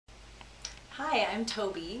Hi, I'm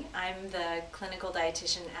Toby. I'm the clinical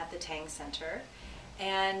dietitian at the Tang Center,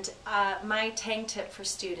 and my Tang tip for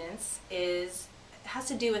students has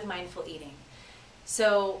to do with mindful eating.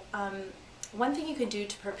 So one thing you can do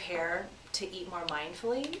to prepare to eat more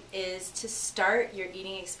mindfully is to start your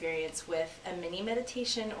eating experience with a mini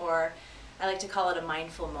meditation, or I like to call it a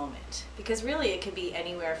mindful moment, because really it could be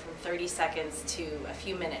anywhere from 30 seconds to a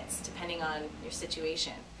few minutes depending on your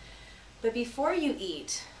situation. But before you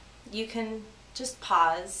eat, you can just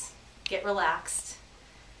pause, get relaxed.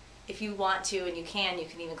 If you want to, and you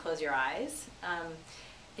can even close your eyes.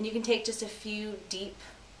 And you can take just a few deep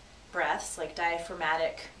breaths, like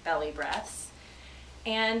diaphragmatic belly breaths,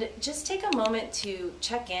 and just take a moment to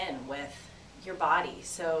check in with your body.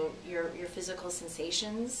 So your physical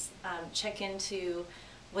sensations, check into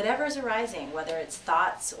whatever's arising, whether it's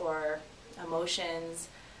thoughts or emotions,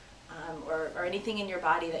 or anything in your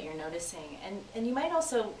body that you're noticing. And you might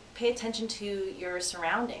also pay attention to your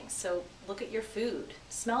surroundings. So look at your food,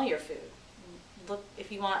 smell your food, look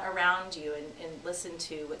if you want around you, and listen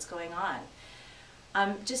to what's going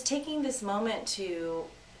on. Just taking this moment to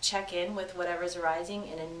check in with whatever's arising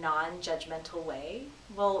in a non-judgmental way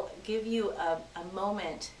will give you a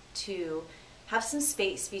moment to have some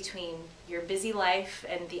space between your busy life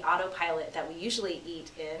and the autopilot that we usually eat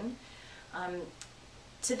in,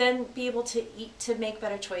 to then be able to eat, to make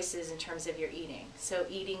better choices in terms of your eating. So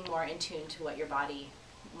eating more in tune to what your body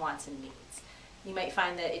wants and needs. You might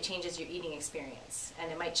find that it changes your eating experience,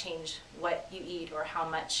 and it might change what you eat, or how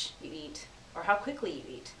much you eat, or how quickly you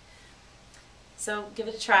eat. So give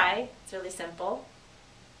it a try. It's really simple.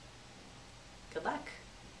 Good luck.